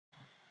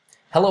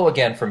Hello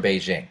again from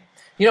Beijing.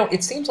 You know,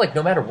 it seems like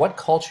no matter what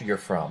culture you're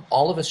from,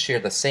 all of us share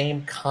the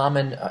same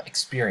common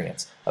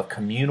experience of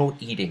communal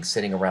eating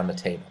sitting around the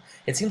table.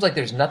 It seems like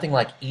there's nothing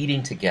like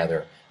eating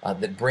together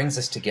that brings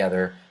us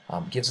together,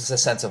 gives us a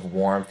sense of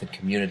warmth and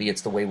community.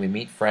 It's the way we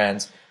meet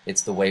friends.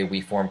 It's the way we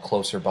form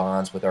closer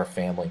bonds with our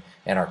family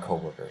and our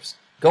coworkers.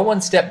 Go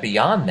one step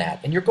beyond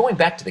that, and you're going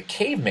back to the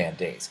caveman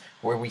days,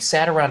 where we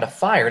sat around a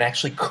fire and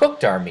actually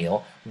cooked our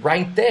meal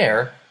right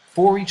there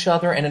for each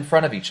other and in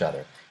front of each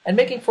other, and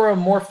making for a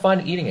more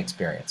fun eating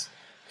experience.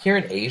 Here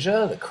in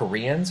Asia, the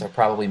Koreans are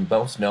probably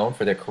most known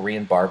for their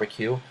Korean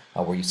barbecue,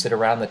 where you sit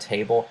around the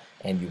table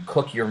and you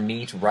cook your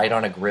meat right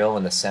on a grill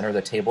in the center of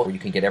the table, where you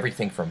can get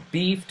everything from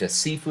beef to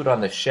seafood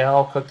on the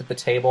shell cooked at the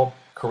table.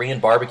 Korean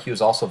barbecue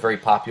is also very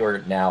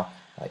popular now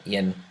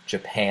in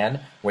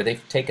Japan, where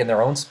they've taken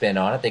their own spin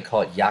on it. They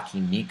call it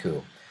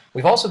yakiniku.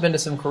 We've also been to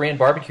some Korean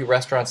barbecue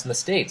restaurants in the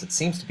States. It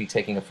seems to be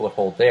taking a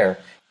foothold there.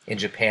 In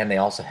Japan, they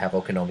also have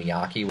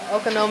okonomiyaki.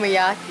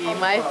 Okonomiyaki,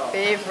 my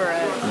favorite.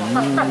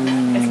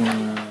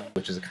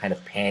 Which is a kind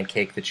of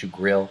pancake that you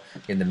grill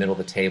in the middle of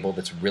the table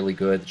that's really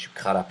good, that you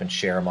cut up and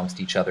share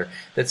amongst each other,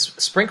 that's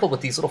sprinkled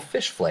with these little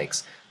fish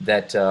flakes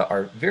that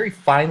are very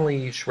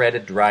finely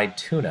shredded dried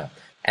tuna.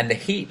 And the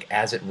heat,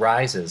 as it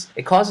rises,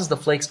 it causes the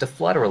flakes to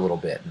flutter a little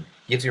bit and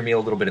gives your meal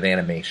a little bit of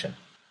animation.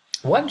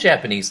 One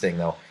Japanese thing,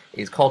 though,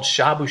 is called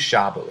Shabu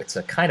Shabu. It's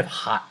a kind of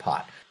hot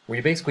pot, where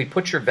you basically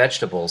put your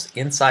vegetables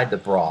inside the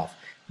broth.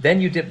 Then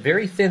you dip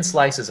very thin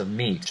slices of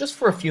meat just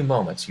for a few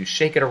moments. You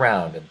shake it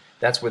around, and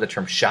that's where the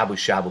term shabu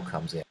shabu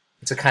comes in.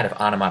 It's a kind of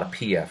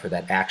onomatopoeia for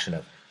that action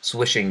of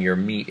swishing your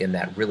meat in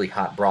that really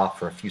hot broth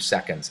for a few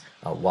seconds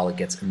while it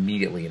gets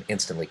immediately and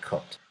instantly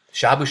cooked.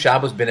 Shabu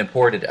shabu has been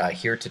imported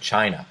here to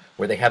China,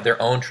 where they have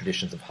their own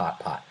traditions of hot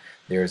pot.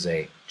 There's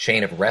a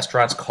chain of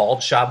restaurants called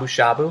Shabu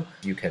Shabu.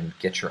 You can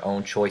get your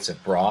own choice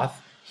of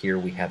broth. Here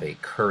we have a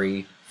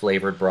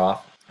curry-flavored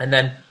broth, and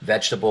then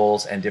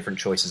vegetables and different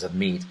choices of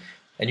meat.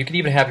 And you can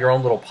even have your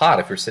own little pot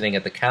if you're sitting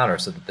at the counter,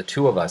 so that the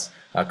two of us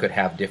could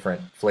have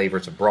different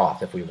flavors of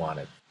broth if we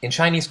wanted. In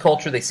Chinese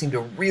culture, they seem to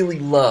really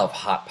love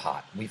hot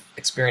pot. We've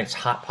experienced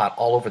hot pot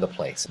all over the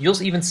place.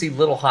 You'll even see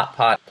little hot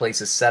pot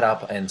places set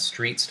up in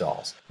street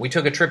stalls. We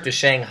took a trip to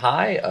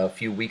Shanghai a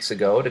few weeks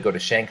ago to go to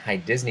Shanghai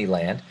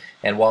Disneyland,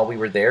 and while we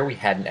were there, we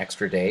had an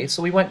extra day,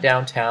 so we went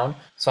downtown,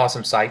 saw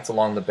some sights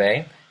along the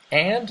bay,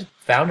 and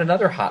found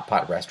another hot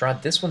pot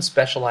restaurant, this one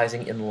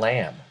specializing in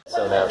lamb.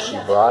 So now she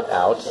brought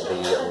out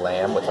the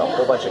lamb with a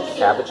whole bunch of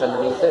cabbage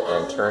underneath it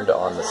and turned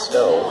on the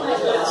stove.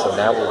 So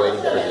now we're waiting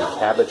for the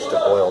cabbage to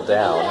boil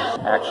down.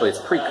 Actually,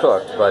 it's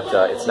pre-cooked, but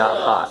it's not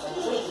hot.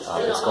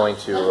 It's going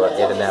to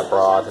get in that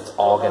broth. It's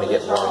all going to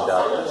get warmed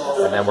up.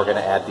 And then we're going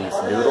to add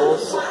these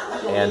noodles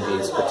and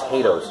these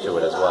potatoes to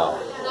it as well.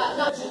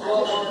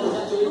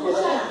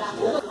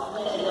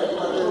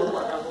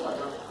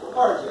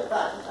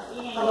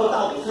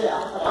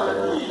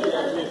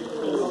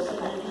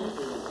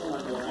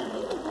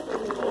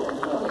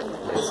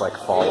 It's like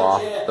fall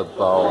off the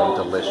bone,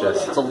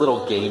 delicious. It's a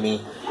little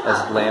gamey,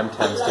 as lamb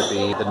tends to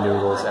be. The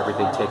noodles,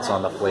 everything takes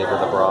on the flavor of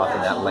the broth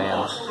and that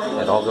lamb.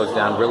 It all goes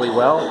down really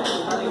well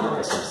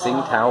with some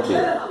Tsingtao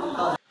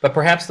beer. But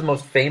perhaps the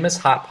most famous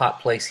hot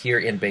pot place here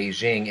in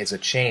Beijing is a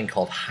chain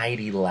called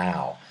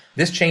Haidilao.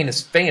 This chain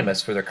is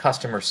famous for their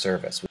customer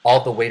service.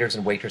 All the waiters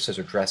and waitresses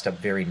are dressed up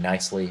very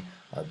nicely.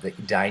 The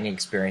dining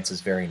experience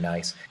is very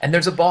nice. And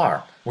there's a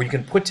bar where you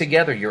can put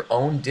together your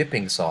own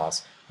dipping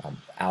sauce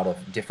out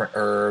of different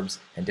herbs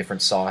and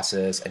different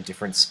sauces and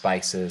different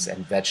spices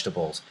and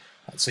vegetables.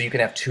 So you can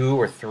have 2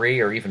 or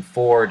 3 or even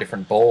 4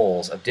 different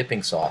bowls of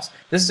dipping sauce.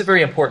 This is a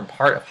very important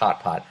part of hot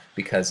pot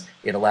because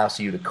it allows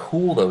you to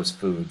cool those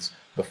foods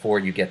before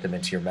you get them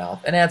into your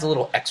mouth and adds a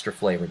little extra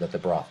flavor that the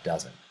broth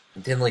doesn't.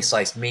 Thinly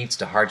sliced meats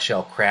to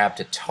hard-shell crab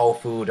to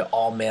tofu to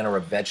all manner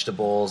of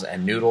vegetables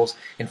and noodles.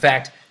 In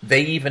fact, they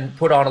even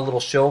put on a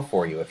little show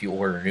for you if you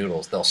order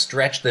noodles. They'll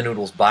stretch the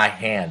noodles by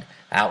hand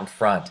out in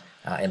front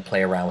and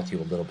play around with you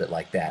a little bit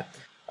like that.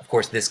 Of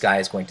course, this guy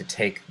is going to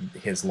take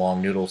his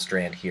long noodle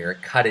strand here,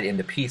 cut it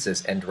into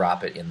pieces, and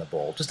drop it in the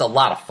bowl. Just a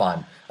lot of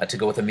fun to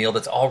go with a meal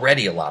that's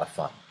already a lot of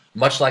fun.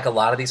 Much like a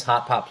lot of these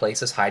hot pot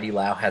places,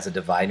 Haidilao has a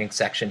dividing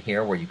section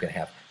here where you can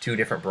have 2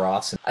 different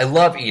broths. I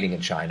love eating in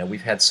China.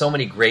 We've had so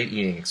many great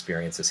eating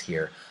experiences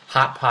here.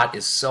 Hot pot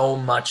is so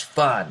much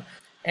fun.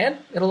 And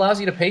it allows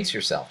you to pace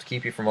yourself to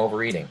keep you from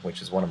overeating,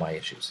 which is one of my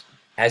issues.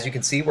 As you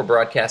can see, we're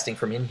broadcasting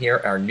from in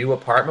here, our new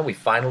apartment. We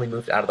finally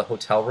moved out of the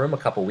hotel room a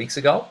couple weeks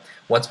ago.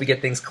 Once we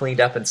get things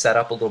cleaned up and set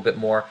up a little bit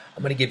more,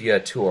 I'm going to give you a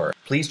tour.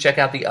 Please check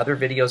out the other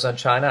videos on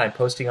China I'm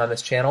posting on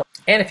this channel.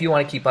 And if you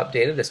want to keep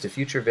updated as to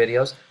future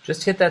videos,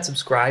 just hit that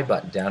subscribe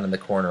button down in the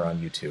corner on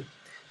YouTube.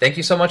 Thank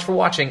you so much for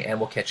watching, and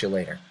we'll catch you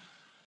later.